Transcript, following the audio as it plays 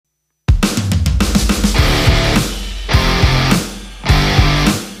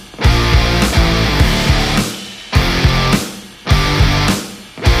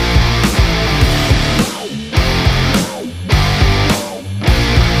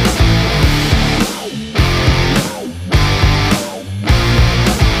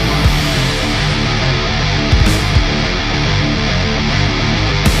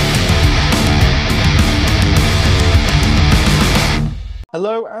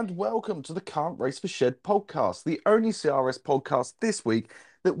Hello and welcome to the Can't Race for Shed podcast, the only CRS podcast this week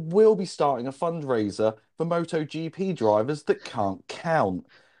that will be starting a fundraiser for MotoGP drivers that can't count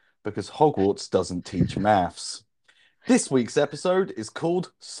because Hogwarts doesn't teach maths. This week's episode is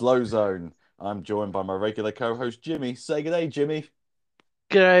called Slow Zone. I'm joined by my regular co-host Jimmy. Say good day, Jimmy.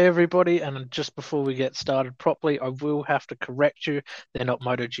 G'day, everybody. And just before we get started properly, I will have to correct you. They're not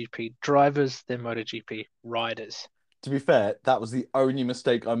MotoGP drivers, they're MotoGP riders. To be fair, that was the only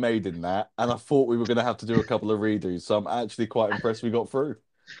mistake I made in that, and I thought we were going to have to do a couple of redos, so I'm actually quite impressed we got through.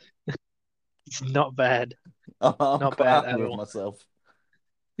 It's not bad. I'm Not quite bad happy at with all. myself.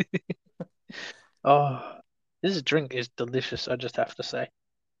 Oh, this drink is delicious, I just have to say.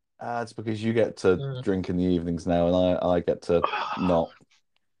 It's because you get to Mm. drink in the evenings now, and I get to not.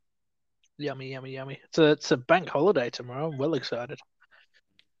 Yummy, yummy, yummy. It's a bank holiday tomorrow. I'm well excited.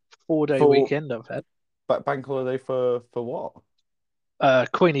 4 day For weekend I've had. bank holiday for what?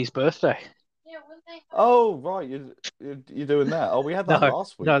 Queenie's birthday. Oh, right, you're doing that. Oh, we had that No,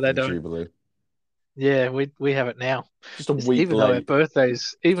 last week no, for they the don't. Jubilee. Yeah, we have it now. Just a week Even though her late.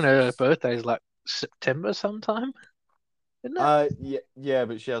 birthday's like September sometime, isn't it? Yeah, yeah,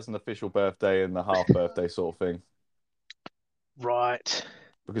 but she has an official birthday and a half birthday sort of thing. Right.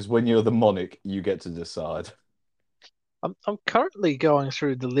 Because when you're the monarch, you get to decide. I'm currently going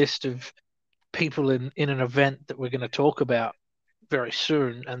through the list of people in an event that we're going to talk about very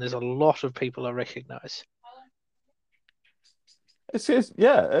soon, and there's a lot of people I recognize.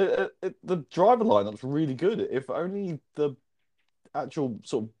 Yeah, the driver lineup's really good. If only the actual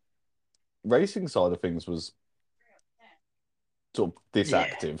sort of racing side of things was sort of this Yeah,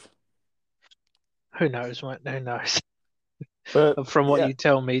 active. who knows, mate? Who knows? But From what yeah, you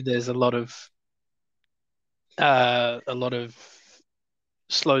tell me, there's a lot of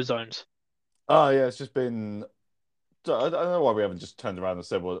slow zones. oh yeah, it's just been. I don't know why we haven't just turned around and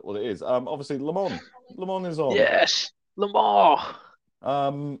said what it is. Obviously Le Mans is on. Yes, Lamar,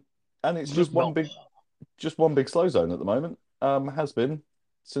 Um, and it's Lamar. just one big slow zone at the moment. Has been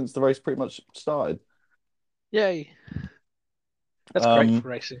since the race pretty much started. Yay, that's great Um, for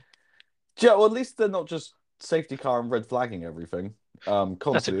racing. yeah, well, at least they're not just safety car and red flagging everything. That's a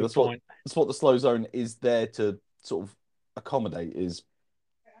Constantly. good point. That's what the slow zone is there to sort of accommodate is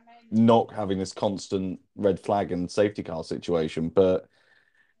not having this constant red flag and safety car situation. But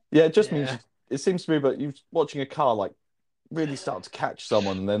yeah, it just means Yeah. it seems to me that you watching a car like really start to catch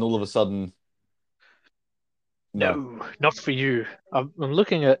someone, and then all of a sudden, no. No, not for you. I'm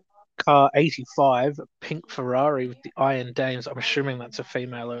looking at car 85, a pink Ferrari with the Iron Dames. I'm assuming that's a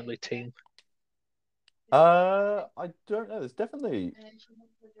female only team. I don't know.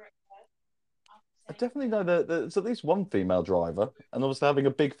 I definitely know that there's at least one female driver, and obviously having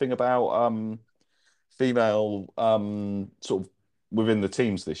a big thing about female sort of within the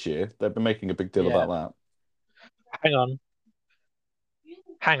teams this year. They've been making a big deal Yeah. about that. Hang on.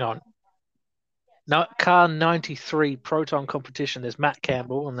 Hang on. No, car 93 Proton competition. There's Matt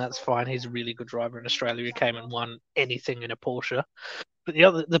Campbell, and that's fine. He's a really good driver in Australia. He came and won anything in a Porsche. But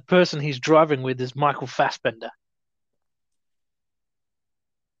the person he's driving with is Michael Fassbender.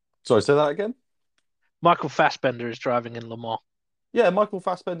 Sorry, say that again. Michael Fassbender is driving in Le Mans. Yeah, Michael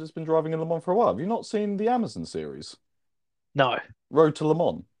Fassbender's been driving in Le Mans for a while. Have you not seen the Amazon series, No, Road to Le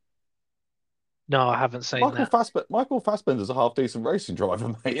Mans? no, I haven't seen that. Michael Fassbender's a half decent racing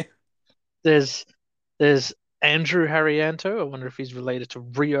driver, mate. There's there's Andrew Harrianto. I wonder if he's related to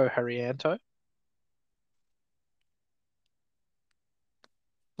Rio Harrianto.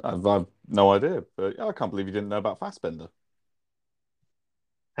 I've no idea, but yeah, I can't believe you didn't know about Fassbender.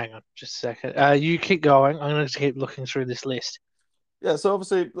 Hang on, just a second. You keep going. I'm going to keep looking through this list. Yeah, so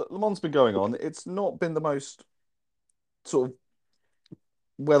obviously Le Mans been going on. It's not been the most sort of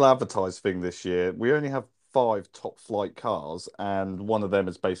well advertised thing this year. We only have five top flight cars, and one of them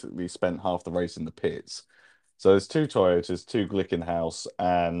has basically spent half the race in the pits. So there's two Toyotas, two Glickenhaus,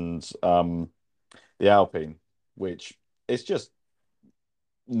 and the Alpine, which it's just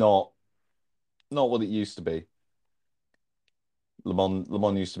not what it used to be. Le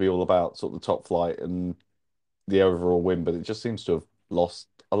Mans used to be all about sort of the top flight and the overall win, but it just seems to have lost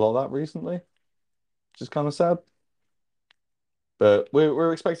a lot of that recently, which is kind of sad. But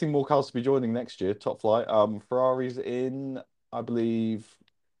we're expecting more cars to be joining next year. Top flight. Ferrari's in, I believe.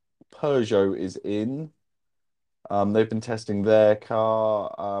 Peugeot is in. They've been testing their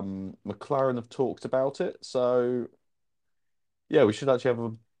car. McLaren have talked about it. So yeah, we should actually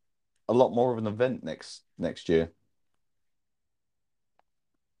have a lot more of an event next year.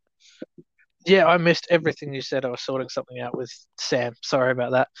 Yeah, I missed everything you said. I was sorting something out with Sam. Sorry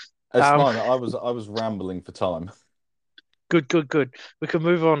about that. It's Um, fine. I was rambling for time. Good, good, good. We can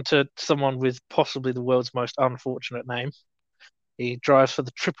move on to someone with possibly the world's most unfortunate name. He drives for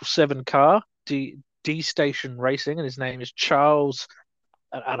the 777 car, D Station Racing, and his name is Charles.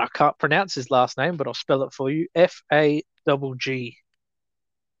 And I can't pronounce his last name, but I'll spell it for you. FAGG.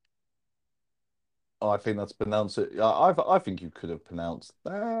 I think that's pronounced it. I think you could have pronounced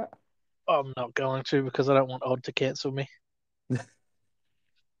that. I'm not going to because I don't want Odd to cancel me. Yeah,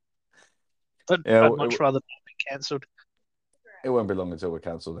 I'd much rather not be cancelled. it won't be long until we're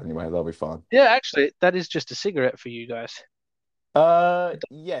cancelled anyway. That'll be fine. Yeah, actually, that is just a cigarette for you guys.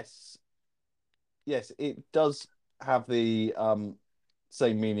 Yes, yes, it does have the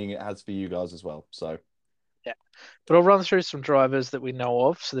same meaning it has for you guys as well. So Yeah. But I'll run through some drivers that we know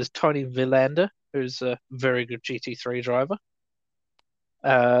of. So there's Tony Villander, who's a very good GT3 driver.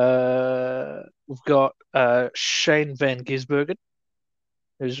 We've got Shane Van Gisbergen,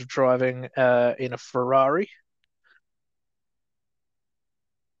 who's driving in a Ferrari.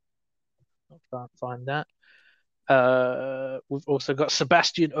 I can't find that. We've also got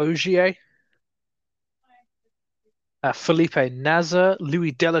Sebastian Ogier, Felipe Nasr,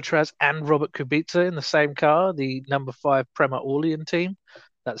 Louis Delatraz, and Robert Kubica in the same car, the number 5 Prema Orlean team.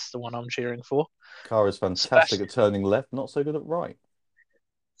 That's the one I'm cheering for. car is fantastic Sebastian, at turning left, not so good at right.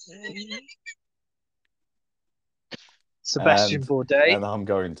 Sebastian Bourdais, And I'm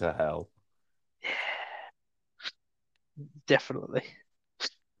going to hell. definitely.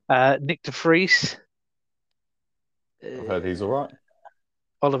 Nick De Vries, I've heard he's all right.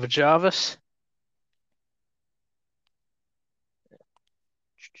 Oliver Jarvis.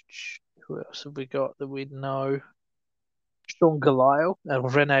 Who else have we got that we know? Sean Galile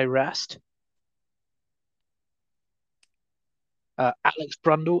and Rene Rast. Alex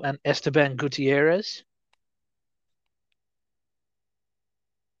Brundle and Esteban Gutierrez.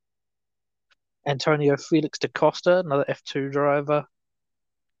 Antonio Felix da Costa, another F2 driver.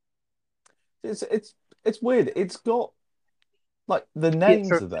 It's it's weird. It's got like the Pietro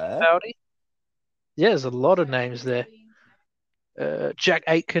names are there. Fittipaldi. Yeah, there's a lot of names there. Jack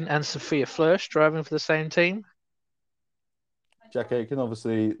Aitken and Sophia Flörsch driving for the same team. Jack Aitken,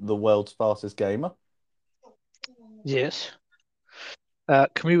 obviously the world's fastest gamer. Yes.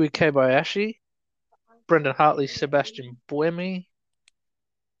 Kamui Kobayashi, Brendan Hartley, Sebastian Buemi,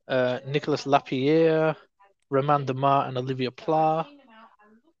 Nicolas Lapierre, Romain Demar, and Olivia Pla.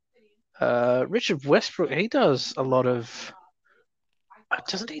 Richard Westbrook, he does a lot of.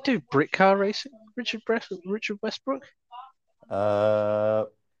 Doesn't he do brick car racing? Richard Westbrook? I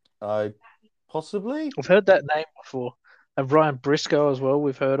possibly. I've heard that name before. And Ryan Briscoe as well,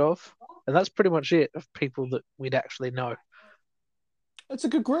 we've heard of. And that's pretty much it of people that we'd actually know. It's a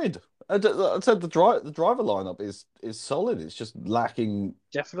good grid. I said the driver lineup is solid. It's just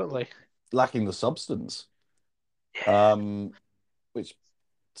Definitely. lacking the substance. Which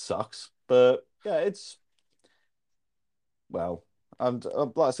sucks. But yeah, it's well, and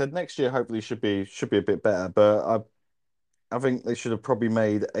like I said, next year hopefully should be a bit better. But I think they should have probably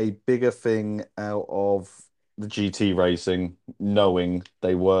made a bigger thing out of the GT racing, knowing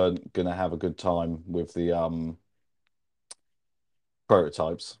they weren't gonna have a good time with the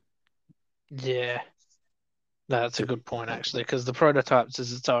prototypes. Yeah. No, that's a good point actually, because the prototypes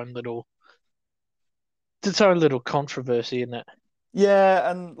is its own little controversy, isn't it? Yeah,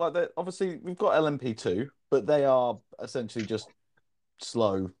 and like obviously we've got LMP2, but they are essentially just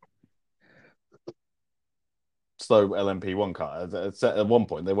slow LMP1 car. At one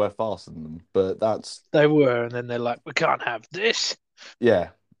point they were faster than them, but that's They were, and then they're like, we can't have this. yeah,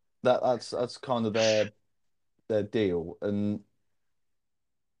 that's kind of their deal. And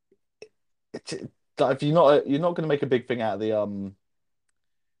like, if you're not going to make a big thing out of the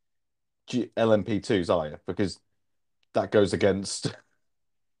LMP2s, are you? Because that goes against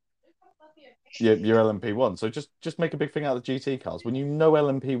your LMP1. So just make a big thing out of the GT cars when you know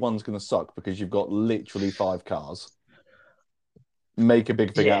LMP1's going to suck because you've got literally 5 cars. Make a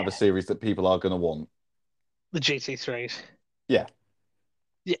big thing out Yeah, of a series that people are going to want. the GT3s. Yeah.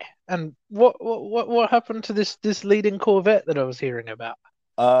 Yeah, and what happened to this leading Corvette that I was hearing about?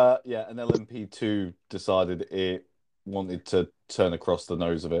 Yeah, an LMP2 decided it wanted to turn across the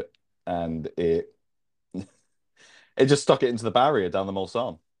nose of it, and it just stuck it into the barrier down the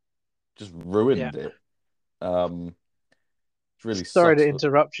Mulsanne. Just Yeah. ruined it. It really Sorry to sucks.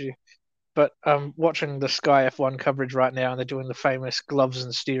 interrupt you, but I'm watching the Sky F1 coverage right now, and they're doing the famous gloves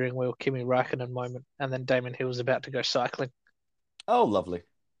and steering wheel Kimi Raikkonen moment, and then Damon Hill's about to go cycling. Oh, lovely.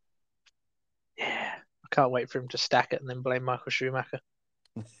 Yeah, I can't wait for him to stack it and then blame Michael Schumacher.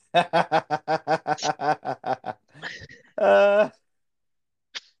 Uh,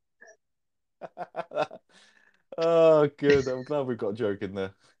 Oh, good. I'm glad we've got a joke in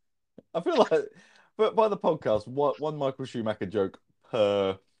there. I feel like, but by the podcast, one Michael Schumacher joke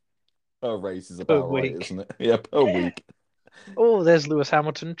per race is per about right, week. isn't it? Yeah, per Yeah. week. Oh, there's Lewis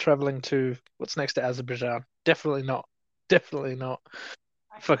Hamilton traveling to what's next to Azerbaijan. Definitely not. Definitely not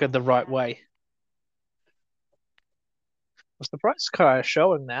fucking the right way. I'm surprised Sky is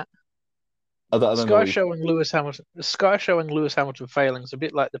showing that. I don't know Sky what you. showing Lewis Hamilton. Sky showing Lewis Hamilton failing is a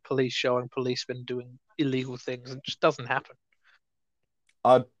bit like the police showing policemen doing illegal things. It just doesn't happen.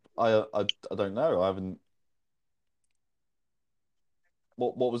 I I don't know. I haven't.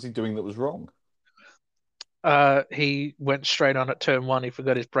 What was he doing that was wrong? He went straight on at turn one. He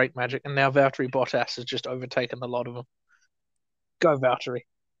forgot his brake magic, and now Valtteri Bottas has just overtaken a lot of them. Go Valtteri,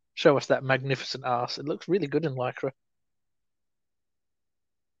 show us that magnificent ass. It looks really good in lycra.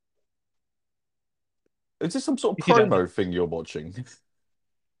 Is this some sort of You don't know. promo thing you're watching?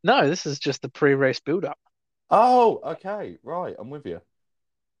 No, this is just the pre-race build-up. Oh, okay, right. I'm with you.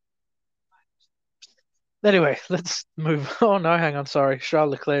 Anyway, let's move. Oh no, hang on. Sorry,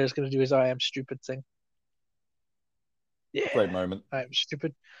 Charles Leclerc is going to do his "I am stupid" thing. Great Yeah, moment. I am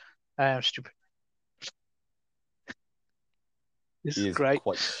stupid. I am stupid. This He is is great.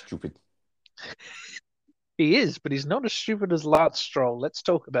 quite stupid. He is, but he's not as stupid as Lance Stroll. Let's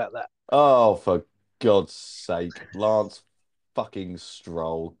talk about that. Oh, for God's sake, Lance fucking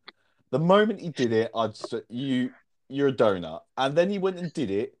Stroll. The moment he did it, I just you're a donut, and then he went and did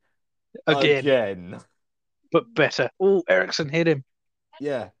it Again, again. but better. Oh, Ericsson hit him.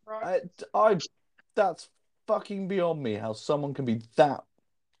 Yeah, I that's fucking beyond me how someone can be that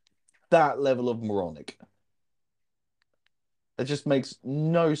level of moronic. It just makes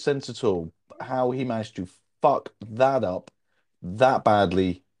no sense at all how he managed to fuck that up that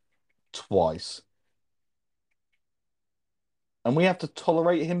badly twice. And we have to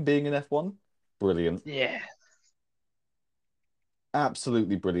tolerate him being in F1. Brilliant. Yeah,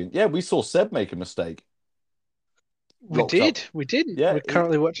 Absolutely brilliant. Yeah, we saw Seb make a mistake. we Locked did. up. We did. Yeah, We're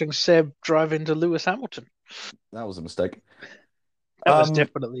currently watching Seb drive into Lewis Hamilton. that was a mistake. That was Um,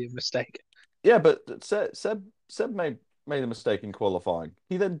 definitely a mistake. yeah, but Seb made a mistake in qualifying.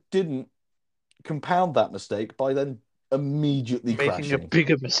 He then didn't compound that mistake by then immediately Making a crashing.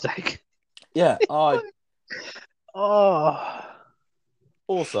 bigger mistake. Yeah, I Oh,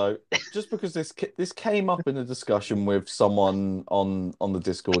 also just because this came up in a discussion with someone on the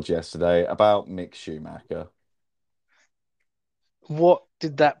Discord yesterday about Mick Schumacher. what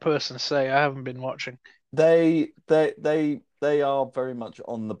did that person say? I haven't been watching. They are very much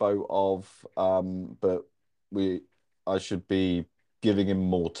on the boat of but we I should be giving him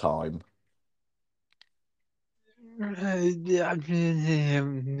more time. Yeah.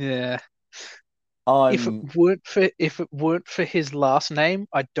 I'm If it weren't for his last name,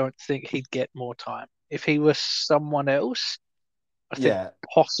 I don't think he'd get more time. If he was someone else, I think yeah,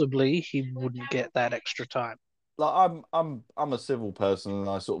 possibly he wouldn't get that extra time. like I'm a civil person and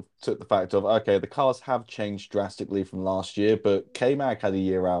I sort of took the fact of okay, the cars have changed drastically from last year, but K-Mag had a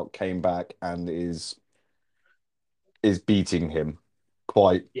year out, came back and is beating him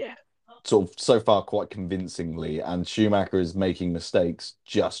quite Yeah. sort of so far quite convincingly, and Schumacher is making mistakes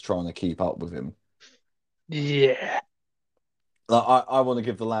just trying to keep up with him. Yeah. Like, I want to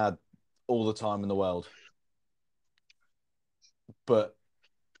give the lad all the time in the world, but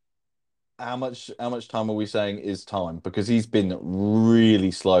how much time are we saying is time? Because he's been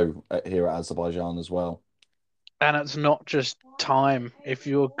really slow here at Azerbaijan as well. And it's not just time. If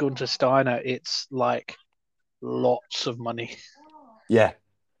you're Gunter Steiner, it's like lots of money. Yeah,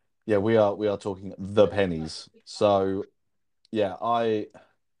 yeah, we are talking the pennies. So yeah, I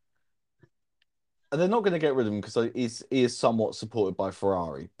and they're not going to get rid of him because he is somewhat supported by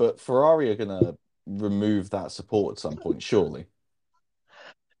Ferrari, but Ferrari are going to remove that support at some point, surely.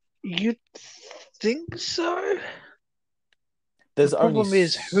 You'd think so? The There's only problem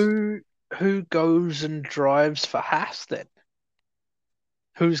is who goes and drives for Haas then?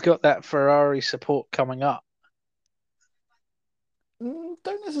 Who's got that Ferrari support coming up?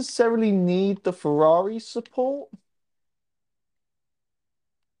 don't necessarily need the Ferrari support.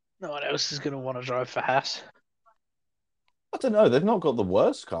 No one else is going to want to drive for Haas I don't know. They've not got the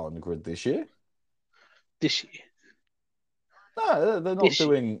worst car on the grid this year. this year. No, they're not This year.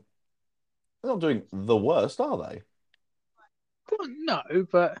 doing. They're not doing the worst, are they? Well, no,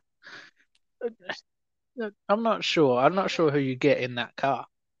 but I'm not sure. I'm not sure who you get in that car.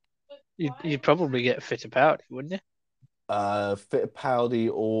 You'd probably get Fittipaldi, wouldn't you? Fittipaldi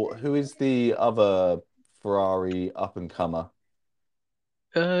or who is the other Ferrari up and comer?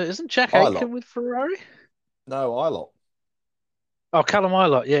 Isn't Jack Ilott. Aitken with Ferrari? No, Ilott. Oh, Callum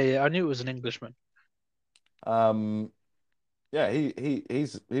Ilott. Yeah, yeah. I knew it was an Englishman. Um, yeah,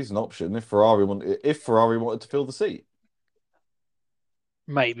 he's an option if Ferrari wanted to fill the seat.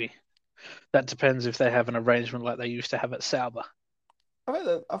 Maybe that depends if they have an arrangement like they used to have at Sauber.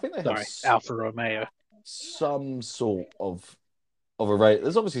 I think they have Alfa Romeo. some sort of a rate.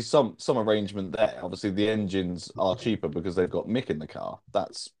 There's obviously some arrangement there. Obviously, the engines are cheaper because they've got Mick in the car.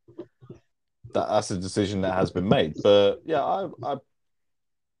 That's a decision that has been made. But yeah,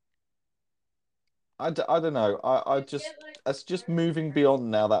 I don't know. I just It's just moving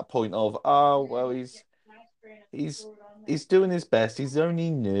beyond now that point of, oh well, he's he's doing his best. He's only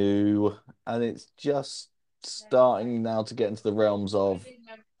new, and it's just starting now to get into the realms of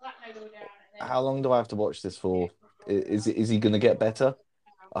how long do I have to watch this for? Is he going to get better?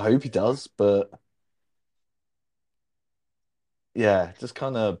 I hope he does, but yeah, just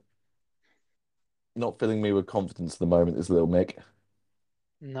kind of not filling me with confidence at the moment is Little Mick.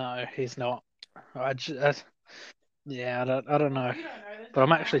 No, he's not. Yeah, I don't know. But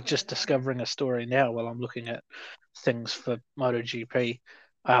I'm actually just discovering a story now while I'm looking at things for MotoGP.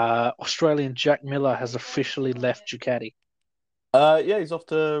 Australian Jack Miller has officially left Ducati, Yeah, he's off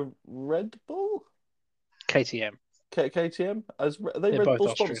to Red Bull, KTM. KTM. Are they They're Red both Bull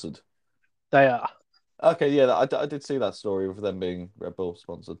Austrian. sponsored? They are. Okay, yeah, I did see that story of them being Red Bull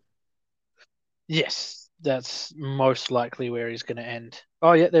sponsored. Yes, that's most likely where he's going to end.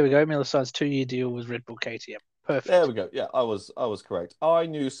 Oh, yeah, there we go. Miller signs 2 year deal with Red Bull KTM. There Perfect. we go. Yeah, I was correct. I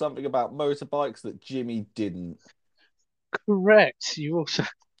knew something about motorbikes that Jimmy didn't. Correct.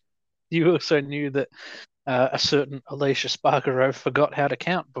 You also knew that a certain Alicia Spargaró forgot how to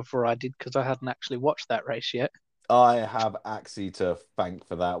count before I did because I hadn't actually watched that race yet. I have Axie to thank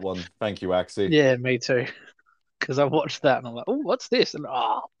for that one. Thank you, Axie. Yeah, me too. Because I watched that and I'm like, oh, what's this? And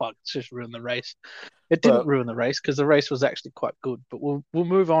oh, fuck, it's just ruined the race. It didn't But ruin the race because the race was actually quite good. But we'll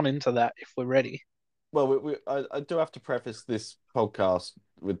move on into that if we're ready. well, I do have to preface this podcast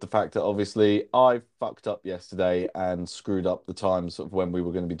with the fact that obviously I fucked up yesterday and screwed up the times of when we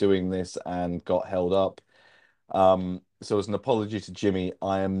were going to be doing this and got held up. So as an apology to Jimmy,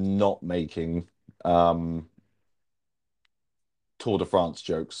 I am not making um Tour de France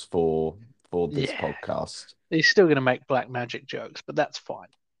jokes for this Yeah, podcast. he's still going to make black magic jokes, but that's fine.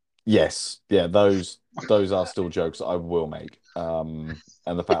 Yes, yeah, those are still jokes I will make. And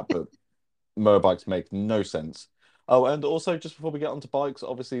the fact that motorbikes make no sense. Oh, and also just before we get onto bikes,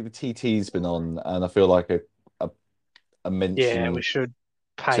 obviously the TT's been on, and I feel like a, a Yeah, we mention should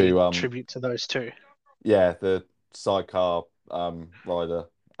pay to tribute to those two. yeah, the sidecar rider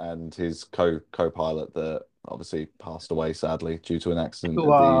and his co-pilot that obviously passed away sadly due to an accident Who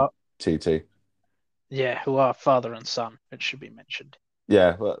at the are TT. Yeah, who are father and son, it should be mentioned.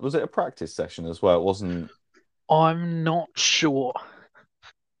 Yeah, but was it a practice session as well? It wasn't. I'm not sure,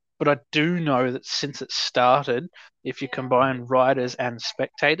 but I do know that since it started, if you combine riders and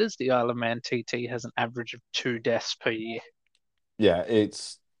spectators, the Isle of Man TT has an average of 2 deaths per year. Yeah,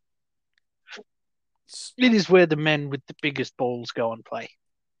 it's It is where the men with the biggest balls go and play.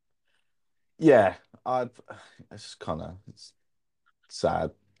 yeah. I've it's kind of it's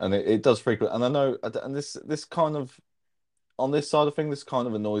sad, and it does frequent. And I know, and this kind of on this side of thing, this kind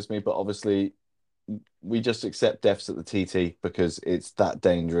of annoys me. But obviously, we just accept deaths at the TT because it's that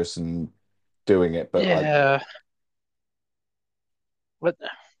dangerous and doing it. But Yeah, but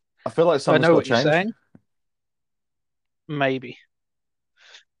I feel like I something's know got what to you're change. saying. Maybe.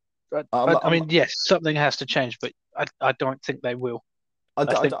 But I'm, I I'm, mean, yes, something has to change, but I don't think they will. I,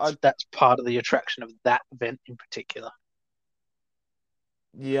 I think I, that's part of the attraction of that event in particular.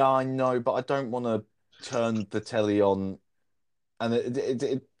 yeah, I know, but I don't want to turn the telly on, and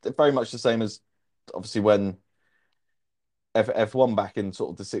it very much the same as obviously when F1 back in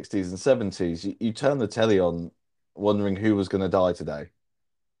sort of the 60s and 70s, you turn the telly on wondering who was going to die today.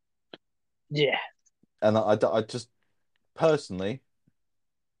 Yeah, And I just personally,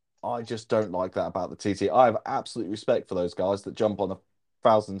 I just don't like that about the TT. I have absolute respect for those guys that jump on a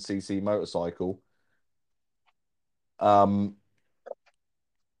 1,000 cc motorcycle, um,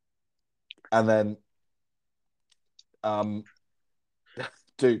 and then um,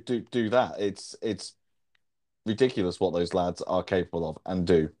 do that. It's ridiculous what those lads are capable of and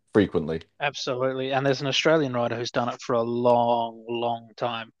do frequently. absolutely. And there's an Australian rider who's done it for a long, long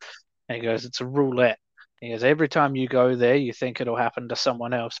time. And he goes, it's a roulette. He goes, every time you go there, you think it'll happen to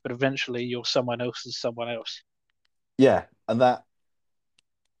someone else, but eventually you're someone else's someone else. Yeah, and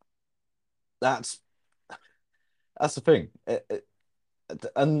that's that's the thing.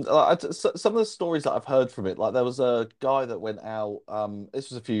 And some of the stories that I've heard from it, like there was a guy that went out. This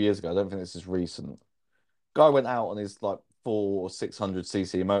was a few years ago. I don't think this is recent. Guy went out on his like for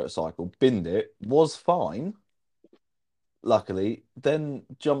 600cc motorcycle, binned it, was fine, luckily, then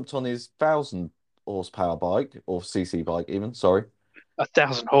jumped on his 1,000 horsepower bike or cc bike even, sorry.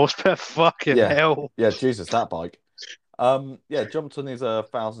 1,000 horsepower. Fucking Yeah. hell. Yeah, Jesus, that bike. Yeah, jumped on his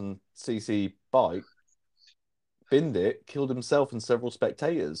 1,000cc bike, binned it, killed himself and several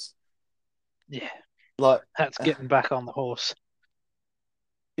spectators. Yeah, Like, that's getting back on the horse.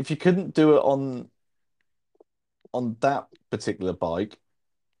 if you couldn't do it on that particular bike,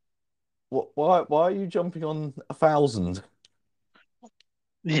 why are you jumping on 1,000?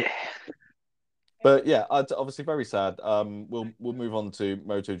 Yeah. But yeah, obviously very sad. We'll move on to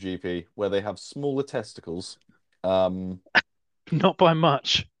MotoGP where they have smaller testicles, um, Not by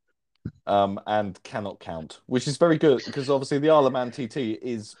much. and cannot count, which is very good because obviously the Isle of Man TT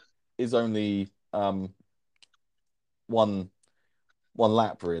is only one one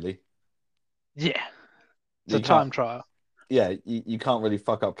lap really. Yeah. It's a You can't, time trial. yeah, you can't really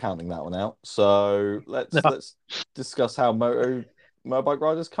fuck up counting that one out. So No, let's discuss how motorbike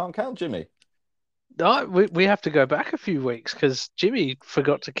riders can't count, Jimmy. no, we have to go back a few weeks because Jimmy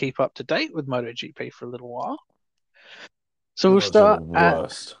forgot to keep up to date with MotoGP for a little while. So You guys are the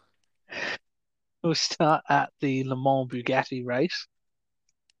worst. we'll start at the Le Mans Bugatti race.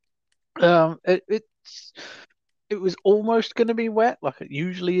 It was almost going to be wet, like it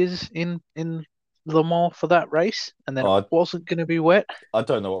usually is in Le Mans for that race, and then it Oh, wasn't going to be wet. I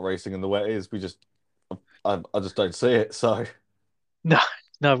don't know what racing in the wet is. I just don't see it. So, No,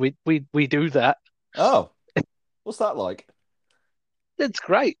 no, we do that. oh, what's that like? It's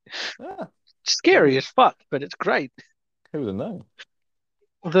great. Yeah, Scary maybe as fuck, but it's great. who would have known?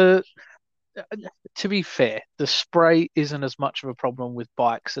 The To be fair, the spray isn't as much of a problem with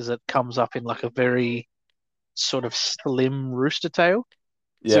bikes as it comes up in like a very sort of slim rooster tail.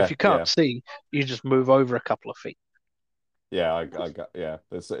 So if Yeah, you can't yeah, see, you just move over a couple of feet. yeah. I got yeah.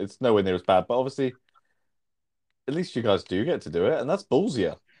 It's nowhere near as bad, but obviously, at least you guys do get to do it, and that's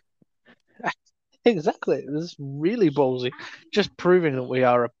ballsier. Exactly. This is really ballsy. Just proving that we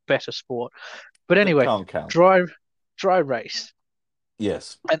are a better sport. But That anyway, can't count. dry dry race.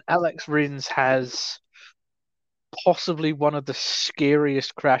 Yes. And Alex Rins has possibly one of the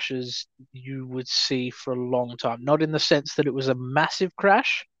scariest crashes you would see for a long time. Not in the sense that it was a massive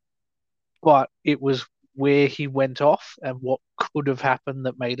crash, but it was where he went off and what could have happened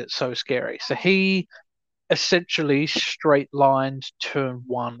that made it so scary. So he essentially straight lined turn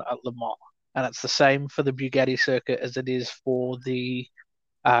one at Le Mans. And it's the same for the Bugatti circuit as it is for the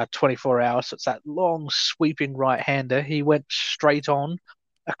 24 hours. So it's that long sweeping right hander. He went straight on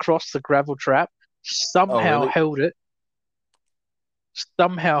across the gravel trap, Oh, really?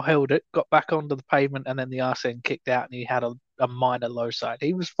 somehow held it, got back onto the pavement, and then the arse end kicked out and he had a minor low side.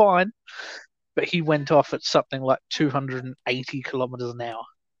 He was fine, but he went off at something like 280 kilometers an hour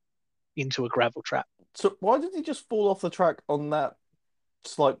into a gravel trap. So why did he just fall off the track on that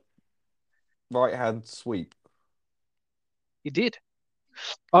slight right hand sweep? He did.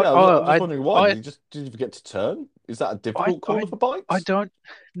 I, Yeah, I'm just I, wondering why. I, Did you forget to turn? Is that a I, difficult corner I, for I bikes? don't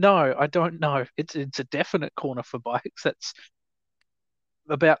know. I don't know. It's a definite corner for bikes. That's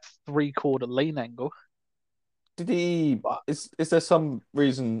about three-quarter lean angle. Did he? But Is there some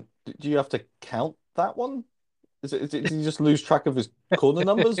reason? Do you have to count that one? Did he just lose track of his corner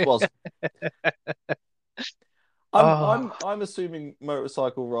numbers? Was oh, I'm assuming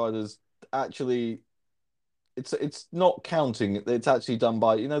motorcycle riders actually it's not counting. It's actually done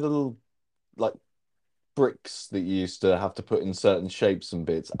by the little like bricks that you used to have to put in certain shapes and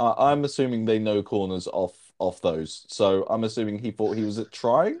bits. I'm assuming they know corners off those. So I'm assuming he thought he was at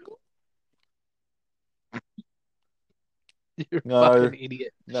triangle. you're a No, fucking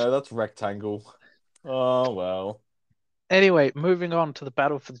idiot. no, that's rectangle. Oh well. Anyway, moving on to the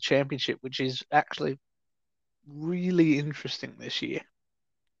battle for the championship, which is actually really interesting this year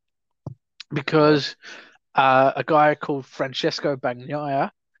Yeah. because a guy called Francesco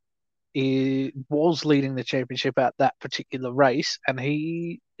Bagnaia was leading the championship at that particular race, and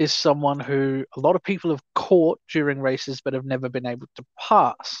he is someone who a lot of people have caught during races but have never been able to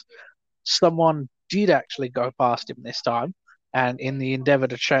pass. Someone did actually go past him this time, and in the endeavor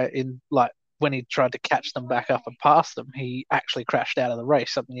to when he tried to catch them back up and pass them, he actually crashed out of the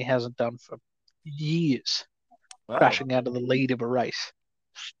race, something he hasn't done for years, Wow. crashing out of the lead of a race.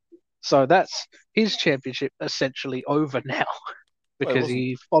 So that's his championship essentially over now Well, because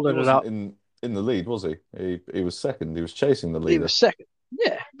he followed he it wasn't up. in the lead, was he? He was second. He was chasing the He leader. was second,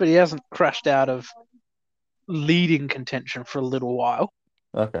 yeah, but he hasn't crashed out of leading contention for a little while.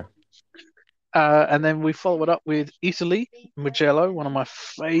 Okay. And then we follow it up with Italy, Mugello, one of my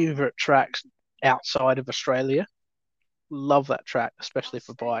favourite tracks outside of Australia. Love that track, especially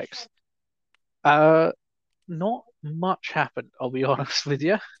for bikes. Uh, Not much happened, I'll be honest with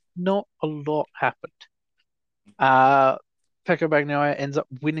you. Not a lot happened. Uh, Pecco Bagnaia ends up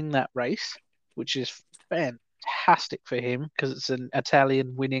winning that race, which is fantastic for him because it's an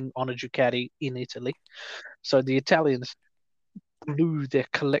Italian winning on a Ducati in Italy. So the Italians blew their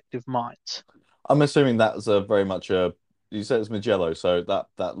collective minds. I'm assuming that's a very much a. You said it's Mugello, so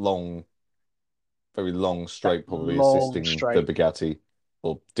that long, very long That straight probably long assisting the straight. Bugatti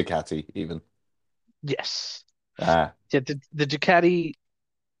or Ducati even. Yes. Ah, Yeah, the Ducati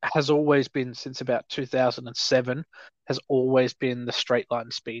has always been, since about 2007, has always been the straight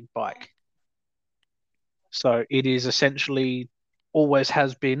line speed bike. So it is essentially always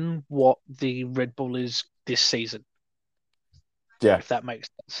has been what the Red Bull is this season, yeah, if that makes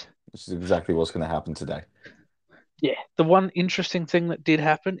sense. which is exactly what's going to happen today. Yeah. The one interesting thing that did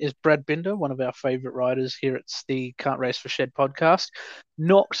happen is Brad Binder, one of our favorite riders here at the Can't Race for Shed podcast,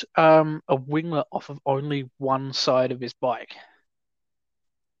 knocked a winglet off of only one side of his bike.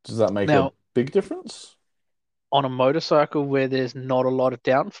 Does that make a Now, big difference? on a motorcycle where there's not a lot of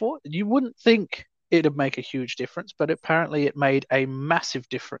downforce, you wouldn't think it'd make a huge difference, but apparently it made a massive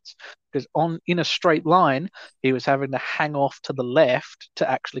difference because on in a straight line, he was having to hang off to the left to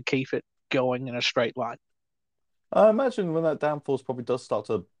actually keep it going in a straight line. I imagine when that downforce probably does start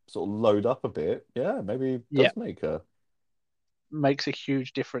to sort of load up a bit, yeah, maybe it Yeah, does make a makes a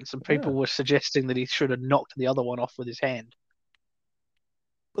huge difference. And yeah. people were suggesting that he should have knocked the other one off with his hand.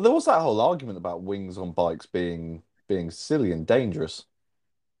 But there was that whole argument about wings on bikes being silly and dangerous.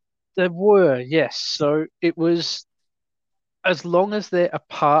 There were, yes. So it was, as long as they're a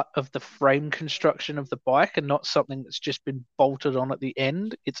part of the frame construction of the bike and not something that's just been bolted on at the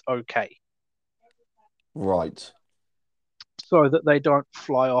end, it's okay. Right. So that they don't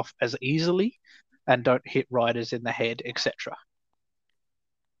fly off as easily and don't hit riders in the head, etc.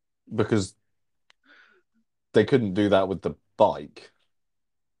 Because they couldn't do that with the bike.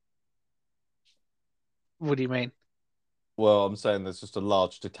 What do you mean? Well, I'm saying there's just a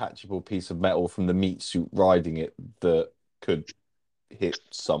large detachable piece of metal from the meat suit riding it that could hit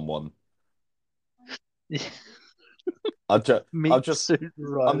someone. I've Meat just, suit I'm,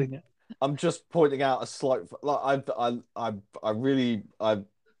 riding it. I'm just pointing out a slight. Like I really, I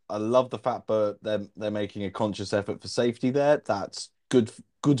love the fact that they're making a conscious effort for safety there. That's good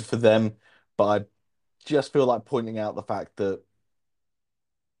for them. But I just feel like pointing out the fact that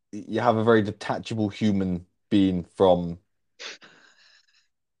you have a very detachable human being from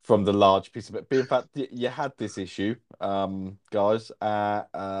the large piece of it. But in fact, you had this issue, guys.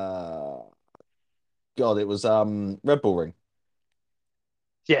 God, it was Red Bull Ring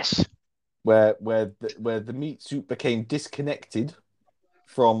Yes. where the meat suit became disconnected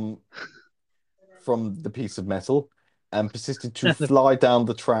from from the piece of metal and persisted to fly down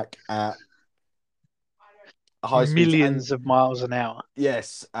the track at high speeds. And Millions of miles an hour.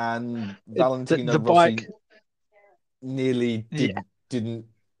 yes, and The, Valentino the bike, Rossi nearly yeah, didn't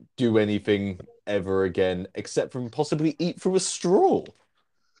do anything ever again except from possibly eat through a straw.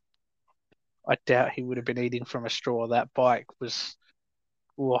 I doubt he would have been eating from a straw. That bike was,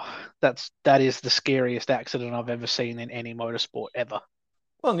 oh, that is the scariest accident I've ever seen in any motorsport ever.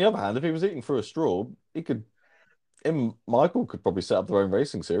 Well, on the other hand, if he was eating through a straw, he could him and Michael could probably set up their own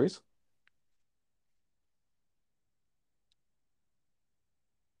racing series.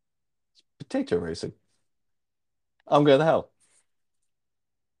 Potato racing. I'm going to hell.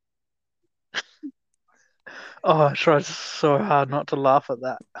 Oh, I tried so hard not to laugh at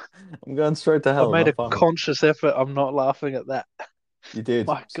that. I'm going straight to I hell, made not a funny. conscious effort. I'm not laughing at that. You did.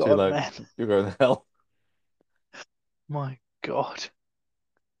 My It's too God, late. man. You're going to hell. My God.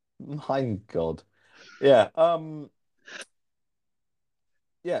 My God. Yeah.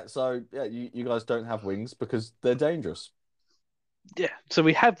 Yeah. So yeah, you guys don't have wings because they're dangerous. Yeah. So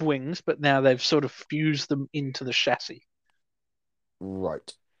we have wings, but now they've sort of fused them into the chassis.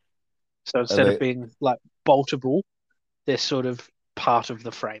 Right. So And instead of they being like boltable, they're sort of part of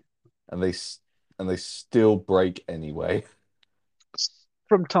the frame. and they s- and they still break anyway.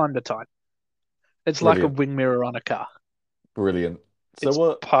 From time to time. It's like a Brilliant. wing mirror on a car. Brilliant. So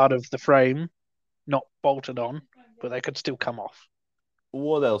It's part of the frame, not bolted on, but they could still come off.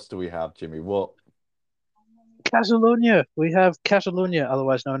 what else do we have, Jimmy? What Catalunya. We have Catalunya,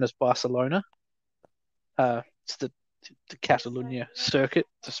 otherwise known as Barcelona. It's the Catalunya circuit,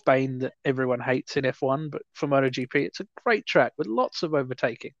 the Spain that everyone hates in F1, but for MotoGP, it's a great track with lots of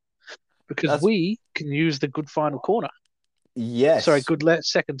overtaking because that's we can use the good final corner. Sorry, yes. good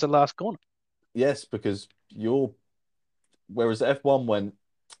second to last corner. Yes, because you're whereas F1 went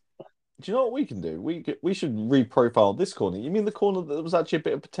Do you know what we can do? We should reprofile this corner. You mean the corner that was actually a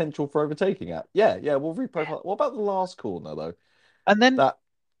bit of potential for overtaking at? Yeah, yeah, we'll reprofile. What about the last corner though? And then, That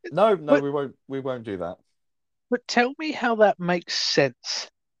no, no, but we won't do that. but tell me how that makes sense.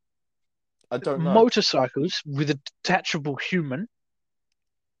 I don't know. Motorcycles with a detachable human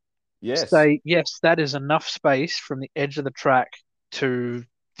Yes, say, yes, that is enough space from the edge of the track to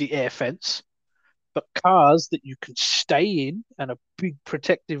the air fence. But cars that you can stay in and a big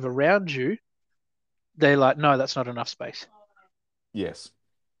protective around you, they're like, no, that's not enough space. yes.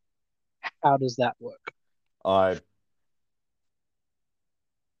 How does that work? I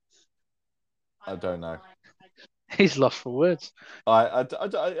I don't know. He's lost for words. Yeah,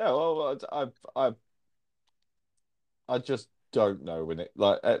 well, I just don't know when it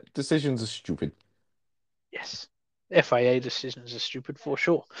like decisions are stupid. Yes. FIA decisions are stupid for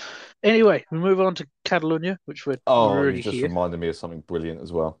sure. Anyway, we move on to Catalonia, which we're Oh, you already just here. reminded me of something brilliant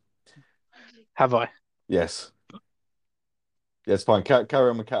as well. Have I? Yes. Yes, fine. Carry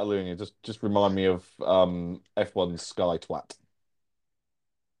on with Catalonia. Just remind me of F1 Sky Twat.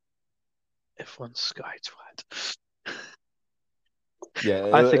 F1 Sky Twat. Yeah,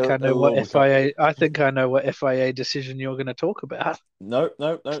 I think I know it'll what all become. FIA. I think I know what FIA decision you're going to talk about. No,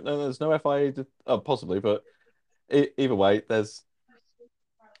 no, no, no. There's no FIA. Possibly, but either way, there's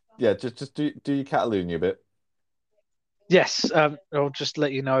yeah. Just do your Catalonia bit. Yes, I'll just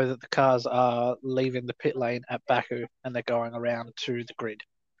let you know that the cars are leaving the pit lane at Baku and they're going around to the grid.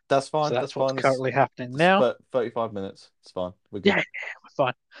 That's So fine. That's that's what's fine. It's currently happening it's now. 35 minutes. It's fine. We're Yeah, good.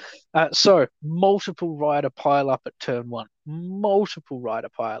 we're fine. So multiple rider pile up at turn one. Multiple rider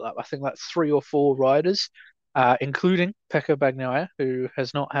pile up. I think like three or four riders, including Pecco Bagnaia, who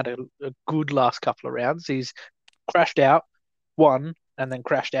has not had a good last couple of rounds. He's crashed out, won, and then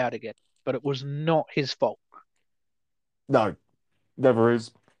crashed out again. But it was not his fault. No, never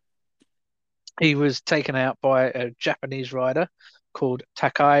is. He was taken out by a Japanese rider called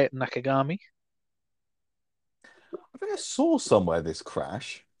Takai Nakagami. I think I saw somewhere this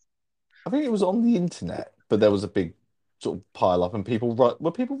crash. I think it was on the internet, but there was a big sort of pile up, and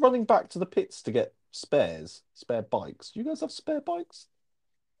were people running back to the pits to get spare bikes. Do you guys have spare bikes?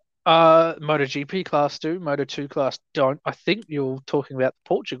 MotoGP class do, Moto2 class don't. I think you're talking about the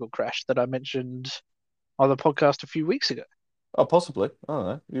Portugal crash that I mentioned on the podcast a few weeks ago. Oh, possibly. I don't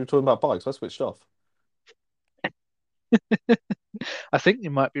know. You were talking about bikes. I switched off. I think you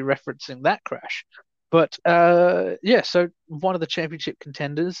might be referencing that crash. But yeah, so one of the championship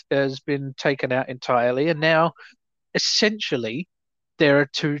contenders has been taken out entirely, and now essentially there are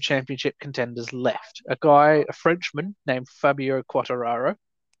two championship contenders left. A Frenchman named Fabio Quartararo,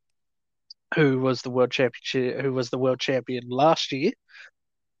 who was the world champion last year,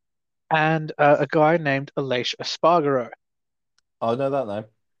 and a guy named Aleix Espargaro. I know that name.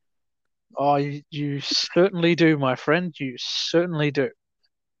 Oh, you certainly do, my friend. You certainly do.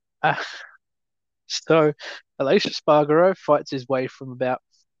 Uh, so, Aleix Espargaro fights his way from about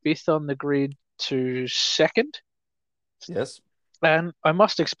fifth on the grid to second. Yes. And I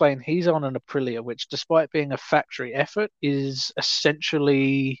must explain, he's on an Aprilia, which, despite being a factory effort, is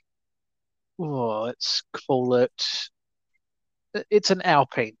essentially, oh, let's call it's an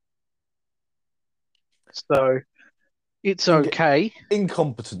Alpine. So it's In okay.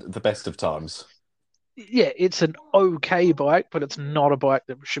 incompetent at the best of times. Yeah, it's an okay bike, but it's not a bike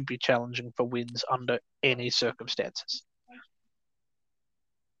that should be challenging for wins under any circumstances.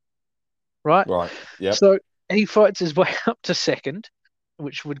 Right? Right. Yep. So he fights his way up to second,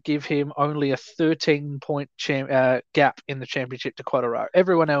 which would give him only a 13-point gap in the championship to Quartararo.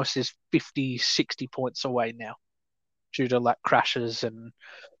 Everyone else is 50, 60 points away now due to like crashes and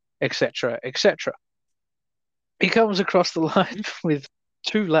etc. etc. He comes across the line with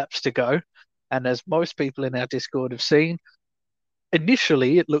 2 laps to go, and as most people in our Discord have seen,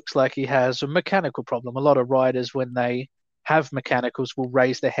 initially it looks like he has a mechanical problem. A lot of riders, when they have mechanicals, will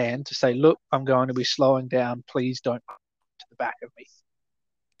raise their hand to say, look, I'm going to be slowing down. Please don't come to the back of me.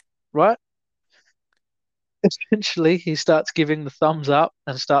 Right? Essentially, he starts giving the thumbs up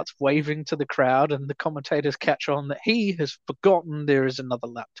and starts waving to the crowd, and the commentators catch on that he has forgotten there is another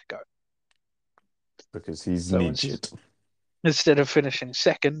lap to go. Because he's So ninja. instead of finishing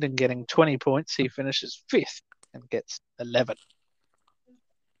second and getting 20 points, he finishes fifth and gets 11.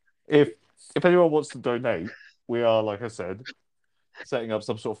 If if anyone wants to donate, we are, like I said, setting up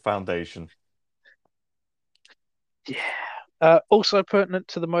some sort of foundation. Yeah. Also pertinent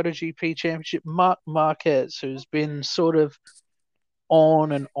to the MotoGP Championship, Marc Marquez, who's been sort of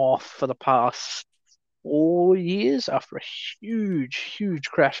on and off for the past 4 years after a huge, huge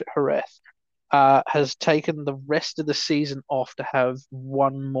crash at Jerez. has taken the rest of the season off to have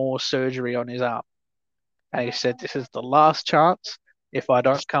one more surgery on his arm. And he said, "This is the last chance. If I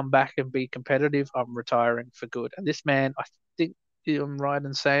don't come back and be competitive, I'm retiring for good." And this man, I think I'm right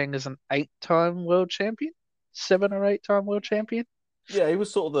in saying, is an 8-time world champion, 7 or 8-time world champion. Yeah, he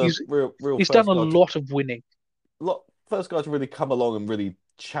was sort of the He's real he's done first a guy to lot of winning. first guy to really come along and really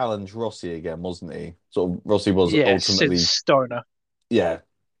challenge Rossi again, wasn't he? Sort of Rossi was Yeah, since ultimately, Stoner. yeah.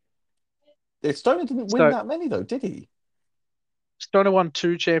 Stoner didn't win So that many though, did he? Stoner won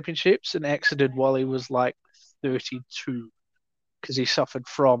 2 championships and exited while he was like 32 because he suffered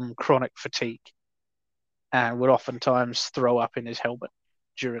from chronic fatigue and would oftentimes throw up in his helmet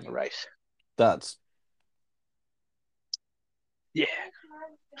during a race. That's Yeah,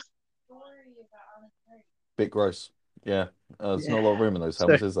 bit gross. Yeah, there's yeah. not a lot of room in those So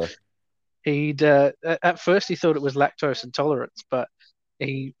helmets, is there? he'd at first he thought it was lactose intolerance, but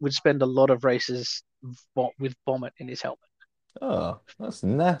he would spend a lot of races with vomit in his helmet. Oh, that's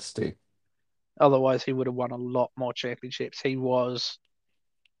nasty. Otherwise, he would have won a lot more championships. He was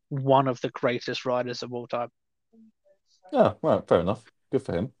one of the greatest riders of all time. Yeah, right, fair enough. Good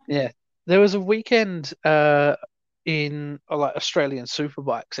for him. Yeah, there was a weekend in like Australian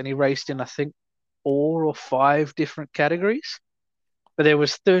superbikes, and he raced in I think 4 or 5 different categories. But there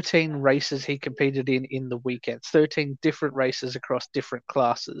was 13 races he competed in the weekends, 13 different races across different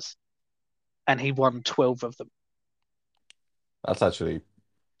classes, and he won 12 of them. That's actually,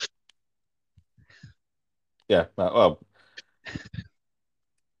 yeah. Well,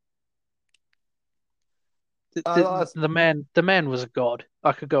 The, the, that's, the man, the man was a god.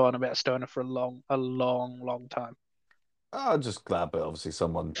 I could go on about Stoner for a long, long time. I'm just glad, but obviously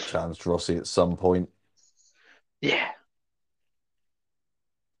someone challenged Rossi at some point. Yeah,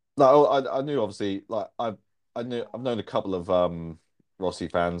 No, I knew obviously, like I've known a couple of Rossi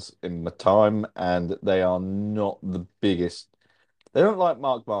fans in my time, and they are not the biggest. They don't like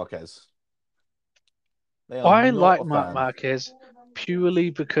Marc Marquez. They are I not like a Marc fan. Marquez purely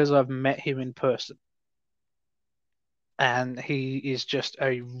because I've met him in person, and he is just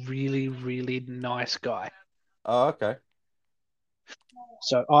a really, really nice guy. Oh, okay.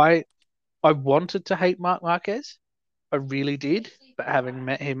 So I wanted to hate Marc Marquez. I really did, but having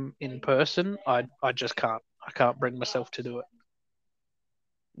met him in person, I just can't. I can't bring myself to do it.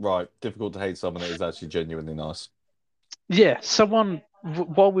 Right. Difficult to hate someone that is actually genuinely nice. Yeah, someone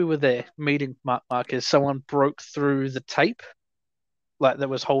while we were there meeting Marc Marquez, someone broke through the tape like that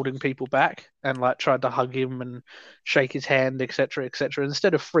was holding people back and like tried to hug him and shake his hand, etc., etc.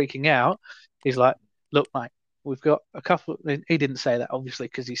 Instead of freaking out, he's like, "Look, mate, we've got a couple." He didn't say that obviously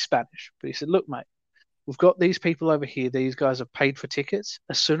because he's Spanish, but he said, "Look, mate, we've got these people over here. These guys have paid for tickets.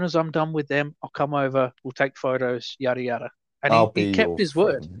 As soon as I'm done with them, I'll come over. We'll take photos, yada yada." And I'll he be kept your his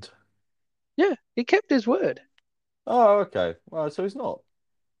word. friend. Yeah, he kept his word. Oh, okay. Well, so he's not.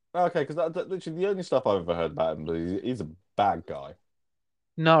 Okay, because that literally the only stuff I've ever heard about him, but he's a bad guy.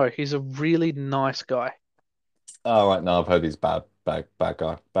 No, he's a really nice guy. Oh, right. No, I've heard he's bad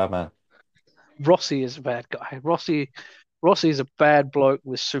guy, bad man. Rossi is a bad guy. Rossi is a bad bloke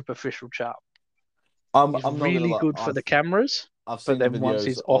with superficial charm. He's I'm not gonna really lie. good for the cameras, I've but seen the then once videos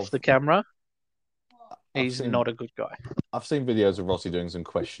he's off of the camera, I've he's seen not a good guy. I've seen videos of Rossi doing some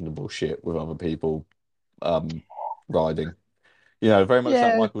questionable shit with other people um riding. You know, very much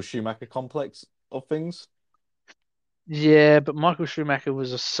that Yeah, Michael Schumacher complex of things. yeah, but Michael Schumacher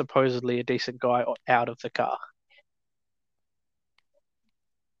was supposedly a decent guy out of the car.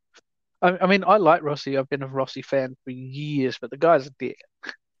 I mean, I like Rossi. I've been a Rossi fan for years, but the guy's a dick.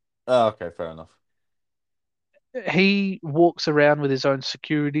 Oh, okay, fair enough. He walks around with his own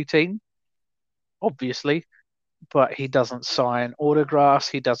security team, obviously, but he doesn't sign autographs.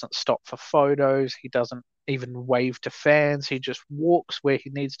 He doesn't stop for photos. He doesn't even wave to fans. He just walks where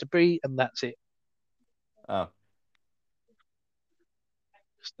he needs to be, and that's it. Oh,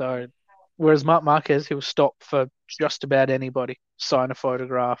 So, whereas Marc Marquez, he'll stop for just about anybody, sign a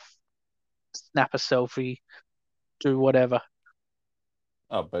photograph, snap a selfie, do whatever.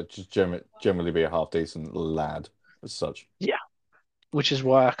 but just generally be a half decent lad as such. Yeah, which is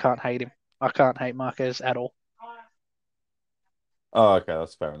why I can't hate him. I can't hate Marquez at all. Oh, okay,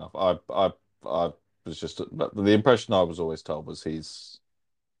 that's fair enough. I was just but the impression I was always told was he's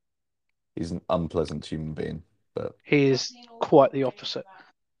an unpleasant human being. But He is quite the opposite.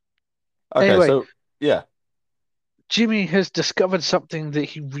 okay, Anyway, so yeah, Jimmy has discovered something that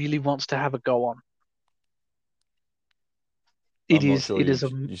he really wants to have a go on. It I'm not is sure it is a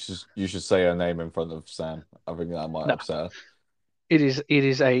you should say her name in front of Sam. I think that might no. upset her. It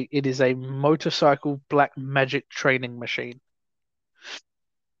is a motorcycle black magic training machine.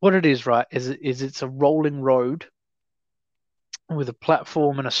 What it is, right, is it's a rolling road with a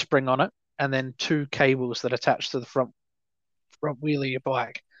platform and a spring on it, and then two cables that attach to the front wheel of your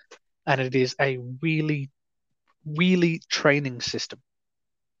bike, and it is a wheelie training system.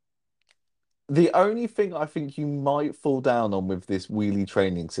 The only thing I think you might fall down on with this wheelie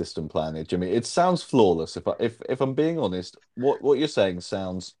training system plan, here, Jimmy, it sounds flawless. If I'm being honest, what you're saying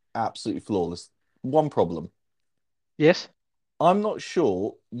sounds absolutely flawless. One problem, Yes, I'm not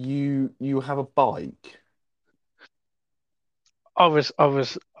sure you have a bike. I was I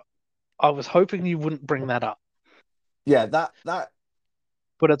was I was hoping you wouldn't bring that up, Yeah, that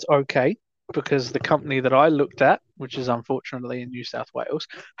but it's okay because the company that I looked at, which is unfortunately in New South Wales,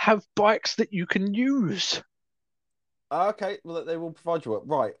 have bikes that you can use. okay. Well, they will provide you with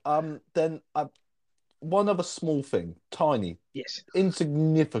right. Then one other small thing, tiny, Yes.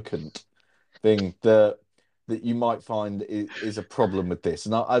 insignificant thing that you might find is a problem with this,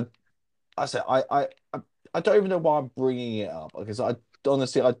 and I say I don't even know why I'm bringing it up because I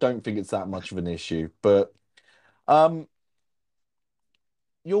honestly I don't think it's that much of an issue. But um,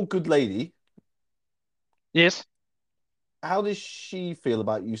 your good lady, Yes. how does she feel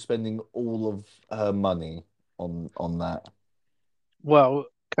about you spending all of her money on that? Well,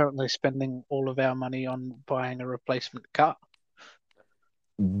 currently spending all of our money on buying a replacement car.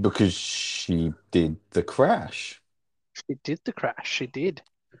 Because she did the crash. She did the crash. She did.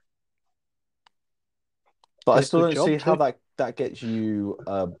 But I Did a still good don't see job how too. that gets you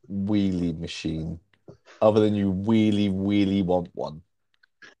a wheelie machine, other than you really want one.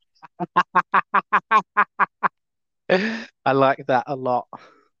 I like that a lot.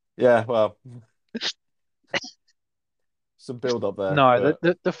 Yeah, well, some build up there, No, but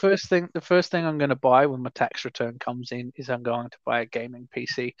the first thing I'm going to buy when my tax return comes in is I'm going to buy a gaming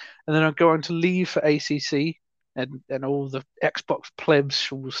PC, and then I'm going to leave for ACC, and all the Xbox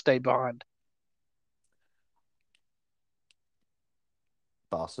plebs will stay behind.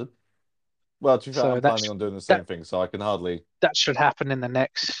 bastard. Well, to be fair, So I'm planning on doing the that same thing, so I can hardly. that should happen in the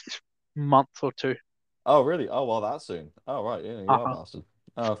next month or two. Oh, really? Oh, well, that soon. Oh, right. Yeah, you are a Uh-huh. bastard.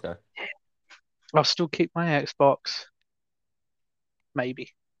 Oh, okay. I'll still keep my Xbox,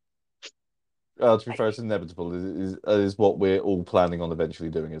 maybe. To be fair, it's inevitable. Is what we're all planning on eventually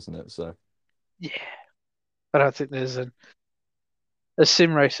doing, isn't it? So Yeah, but I don't think there's a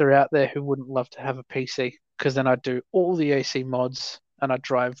sim racer out there who wouldn't love to have a PC because then I'd do all the AC mods and I'd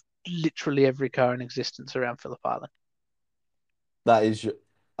drive literally every car in existence around Phillip Island. that is your.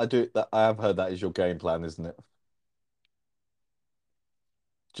 I do that. I have heard that is your game plan, isn't it?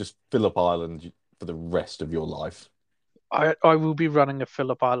 Just Phillip Island for the rest of your life. I will be running a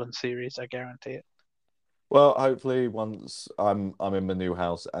Phillip Island series, I guarantee it. Well, hopefully, once I'm in my new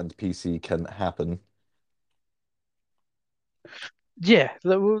house and PC can happen. Yeah,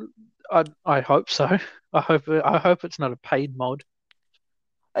 that will, I hope so. I hope it's not a paid mod.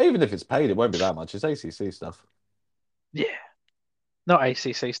 Even if it's paid, it won't be that much. It's ACC stuff. Yeah, not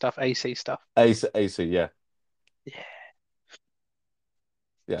ACC stuff, AC stuff. AC, yeah, Yeah.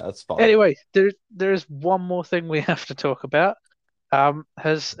 yeah, that's fine. Anyway, there is one more thing we have to talk about.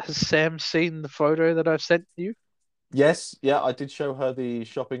 Has Sam seen the photo that I've sent you? Yes, yeah, I did show her the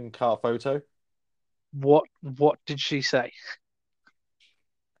shopping cart photo. What did she say?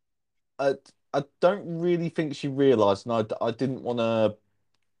 I, I don't really think she realised, and I didn't want to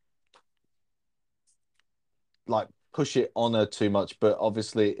like push it on her too much. But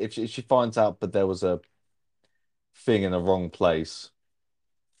obviously, if she finds out that there was a thing in the wrong place,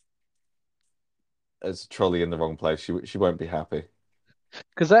 as a trolley in the wrong place, she won't be happy.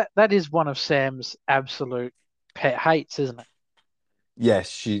 Because that is one of Sam's absolute pet hates, isn't it? Yes,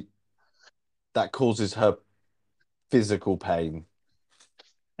 she that causes her physical pain.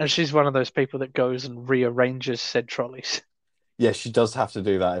 And she's one of those people that goes and rearranges said trolleys. Yes, she does have to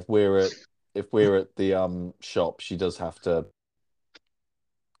do that. If we're at the shop, she does have to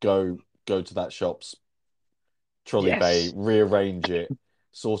go to that shop's trolley bay, Yes, rearrange it,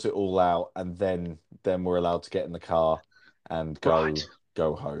 sort it all out, and then we're allowed to get in the car and right.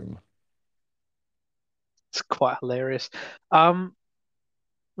 go home. It's quite hilarious. Um,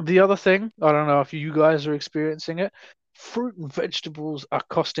 the other thing, I don't know if you guys are experiencing it, fruit and vegetables are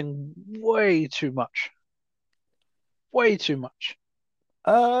costing way too much. Way too much.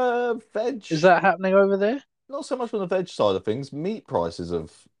 Veg, Is that happening over there? not so much on the veg side of things. Meat prices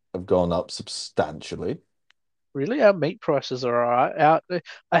have gone up substantially. Really? Our meat prices are all right.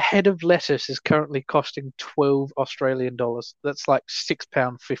 A head of lettuce is currently costing 12 Australian dollars. That's like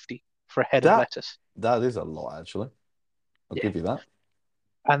 £6.50 for a head of That lettuce. that is a lot, actually. I'll Yeah. give you that.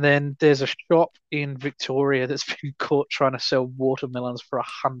 And then there's a shop in Victoria that's been caught trying to sell watermelons for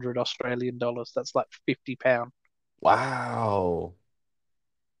 100 Australian dollars. That's like £50. Wow,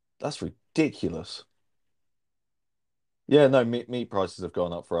 that's ridiculous. Yeah, no, meat prices have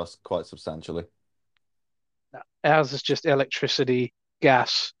gone up for us quite substantially. No, ours is just electricity,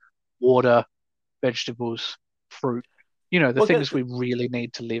 gas, water, vegetables, fruit. The Well, things we really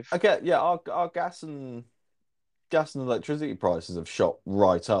need to live. I get, yeah, our gas and electricity prices have shot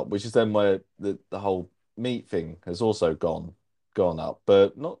right up, which is then where the whole meat thing has also gone up,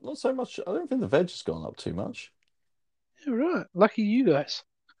 but not so much. I don't think the veg has gone up too much. Yeah, right. Lucky you guys.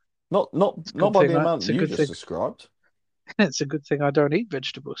 Not It's not a not good by thing. the amount It's a you good just thing. described. It's a good thing I don't eat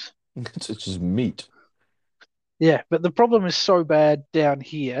vegetables. It's just meat. Yeah, but the problem is so bad down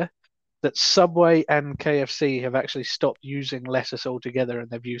here that Subway and KFC have actually stopped using lettuce altogether and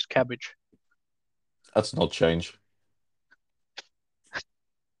they've used cabbage. That's not change.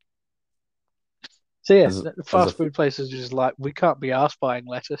 So yeah, As the as a fast food places are just like we can't be asked buying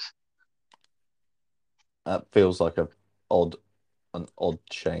lettuce. That feels like odd an odd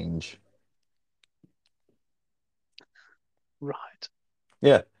change. Right.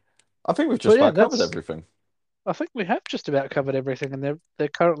 Yeah, I think we've just But yeah, about covered that's everything. I think we have just about covered everything and they're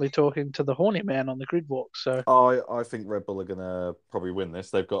currently talking to the horny man on the grid walk. So I think Red Bull are gonna probably win this.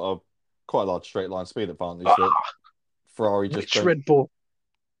 They've got a quite a large straight line speed advantage that ah, Ferrari just which don't. Red Bull?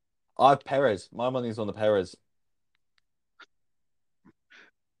 I have Perez. My money's on the Perez.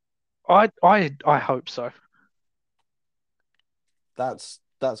 I hope so. That's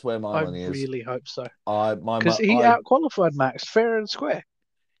where my I money is. really hope so. I my Because mo- he I outqualified Max fair and square.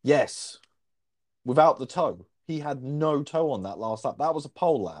 Yes, without the toe. He had no toe on that last lap. That was a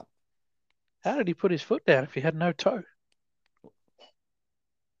pole lap. How did he put his foot down if he had no toe?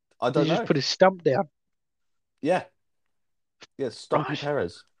 I Did don't he just know. put his stump down? Yeah, yeah, Stumpy Right.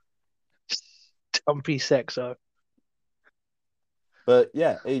 Perez. Stumpy sexo. But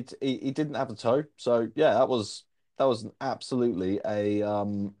yeah, he didn't have a toe. So yeah, that was absolutely a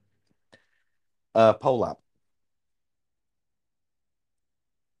pole lap.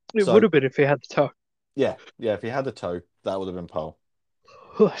 It would So have been if he had the toe. yeah, yeah, if he had a toe, that would have been pole.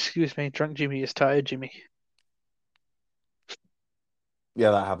 Oh, excuse me, drunk Jimmy is tired, Jimmy.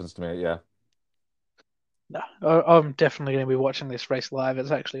 Yeah, that happens to me. Yeah. No, I'm definitely going to be watching this race live.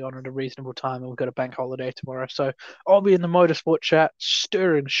 It's actually on at a reasonable time, and we've got a bank holiday tomorrow. So I'll be in the motorsport chat,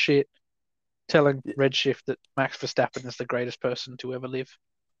 stirring shit, telling Redshift that Max Verstappen is the greatest person to ever live.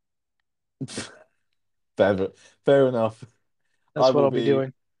 Fair, fair enough. I That's what will I'll be be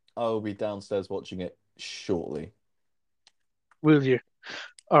doing. I will be downstairs watching it shortly. Will you?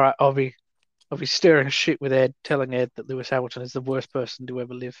 All right, I'll be stirring shit with Ed, telling Ed that Lewis Hamilton is the worst person to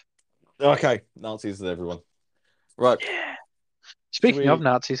ever live. Okay, Nazis is everyone. Right. Yeah. Should Speaking of we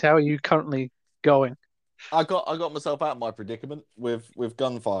Nazis, how are you currently going? I got myself out of my predicament with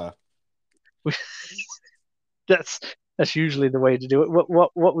gunfire. that's that's usually the way to do it.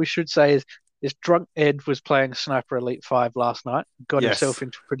 What we should say is drunk Ed was playing Sniper Elite 5 last night, got Yes. himself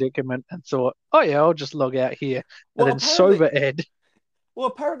into predicament and thought, oh yeah, I'll just log out here. And Well, then apparently sober Ed, Well,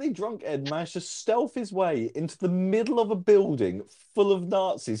 apparently, drunk Ed managed to stealth his way into the middle of a building full of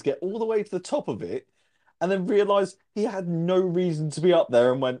Nazis, get all the way to the top of it, and then realized he had no reason to be up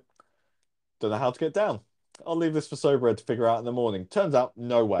there and went, don't know how to get down. I'll leave this for sober Ed to figure out in the morning. Turns out,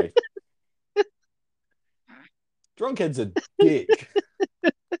 no way. Drunk Ed's a dick.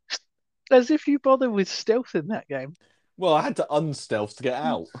 as if you bother with stealth in that game. Well, I had to unstealth to get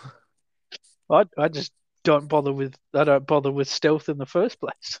out. I just I don't bother with stealth in the first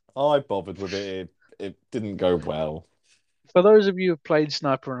place. I bothered with it. It didn't go well. For those of you who've played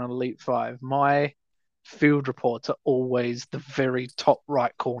Sniper and Elite 5, my field reports are always the very top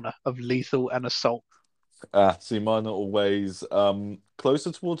right corner of lethal and assault. See, mine are always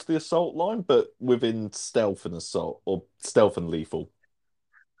closer towards the assault line, but within stealth and assault, or stealth and lethal.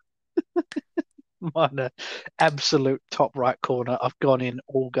 Mine are absolute top right corner. I've gone in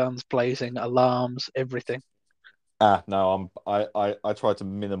all guns blazing, alarms, everything. No, I try to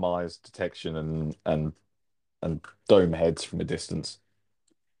minimize detection and dome heads from a distance.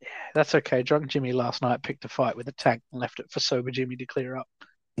 That's okay. Drunk Jimmy last night picked a fight with a tank and left it for sober Jimmy to clear up.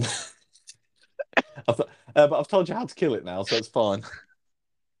 But I've told you how to kill it now, so it's fine.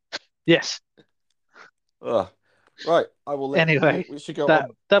 Yes. Ugh. Right, I will let you. Anyway, We should go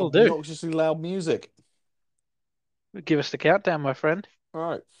that'll do. obnoxiously loud music. Give us the countdown, my friend. All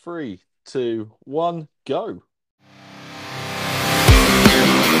right, three, two, one, go.